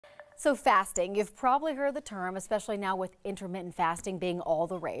So fasting, you've probably heard the term, especially now with intermittent fasting being all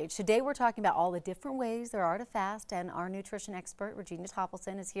the rage. Today we're talking about all the different ways there are to fast, and our nutrition expert, Regina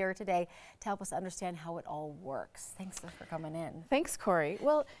Topelson, is here today to help us understand how it all works. Thanks for coming in. Thanks, Corey.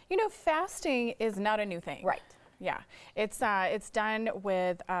 Well, you know, fasting is not a new thing. Right. Yeah, it's been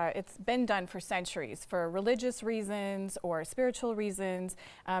done for centuries for religious reasons or spiritual reasons,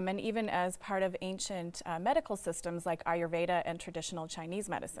 and even as part of ancient medical systems like Ayurveda and traditional Chinese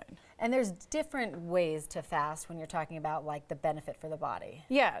medicine. And there's different ways to fast when you're talking about like the benefit for the body.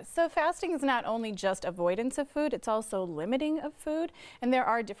 Yeah, so fasting is not only just avoidance of food, it's also limiting of food, and there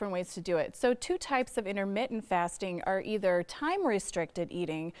are different ways to do it. So two types of intermittent fasting are either time-restricted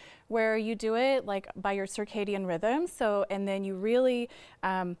eating, where you do it like by your circadian rhythm, and then you really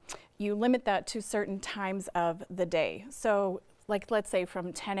you limit that to certain times of the day. So like let's say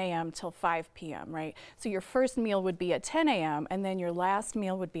from 10 a.m. till 5 p.m., right? So your first meal would be at 10 a.m. and then your last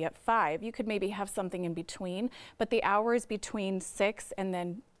meal would be at 5. You could maybe have something in between, but the hours between 6 and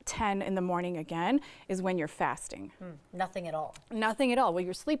then 10 in the morning again is when you're fasting. Nothing at all. Nothing at all. Well,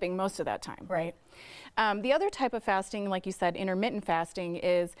 you're sleeping most of that time, right? The other type of fasting, like you said, intermittent fasting,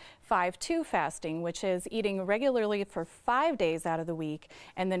 is 5-2 fasting, which is eating regularly for 5 days out of the week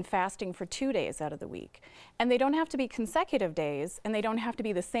and then fasting for 2 days out of the week. And they don't have to be consecutive days, and they don't have to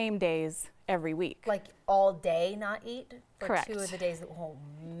be the same days every week. Like all day not eat? For Correct. 2 of the days. Oh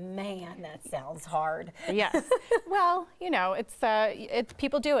man, that sounds hard. Yes. Well, you know,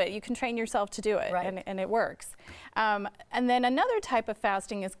 people do it. You can train yourself to do it, right. and it works. And then another type of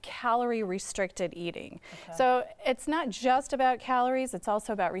fasting is calorie restricted eating. Okay. So it's not just about calories, it's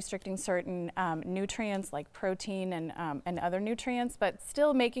also about restricting certain nutrients like protein and other nutrients, but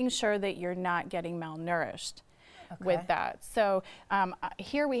still making sure that you're not getting malnourished with that. So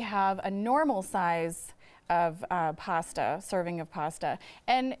here we have a normal size of serving of pasta.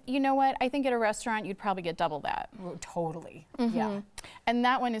 And you know what? I think at a restaurant you'd probably get double that. Totally. Yeah. And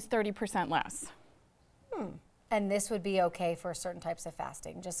that one is 30% less. And this would be okay for certain types of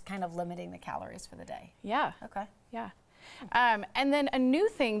fasting, just kind of limiting the calories for the day. Yeah. Okay. Yeah. And then a new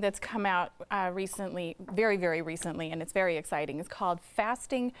thing that's come out recently, very, very recently, and it's very exciting, is called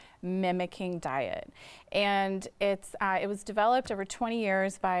fasting mimicking diet. And it was developed over 20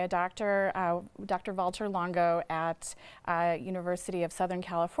 years by a doctor, Dr. Walter Longo at University of Southern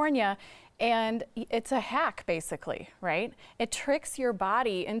California. And it's a hack, basically, right? It tricks your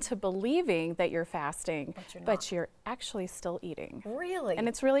body into believing that you're fasting, but you're actually still eating. Really? And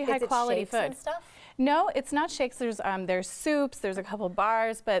it's really high quality food. And stuff? No, it's not shakes. There's soups. There's a couple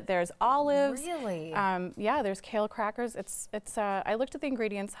bars, but there's olives. Really? Yeah, there's kale crackers. I looked at the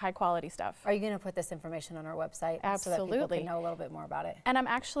ingredients, high quality stuff. Are you going to put this information on our website? Absolutely. So that people can know a little bit more about it? And I'm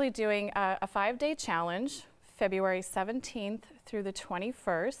actually doing a 5-day challenge, February 17th through the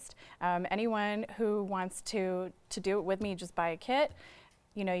 21st. Anyone who wants to do it with me, just buy a kit.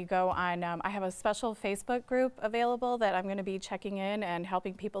 You know, you go on, I have a special Facebook group available that I'm going to be checking in and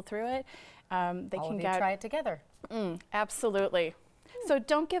helping people through it. They All can of you try it together. Absolutely. So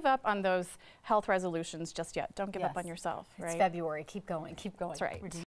don't give up on those health resolutions just yet. Don't give up on yourself, right? It's February. Keep going. Keep going. That's right.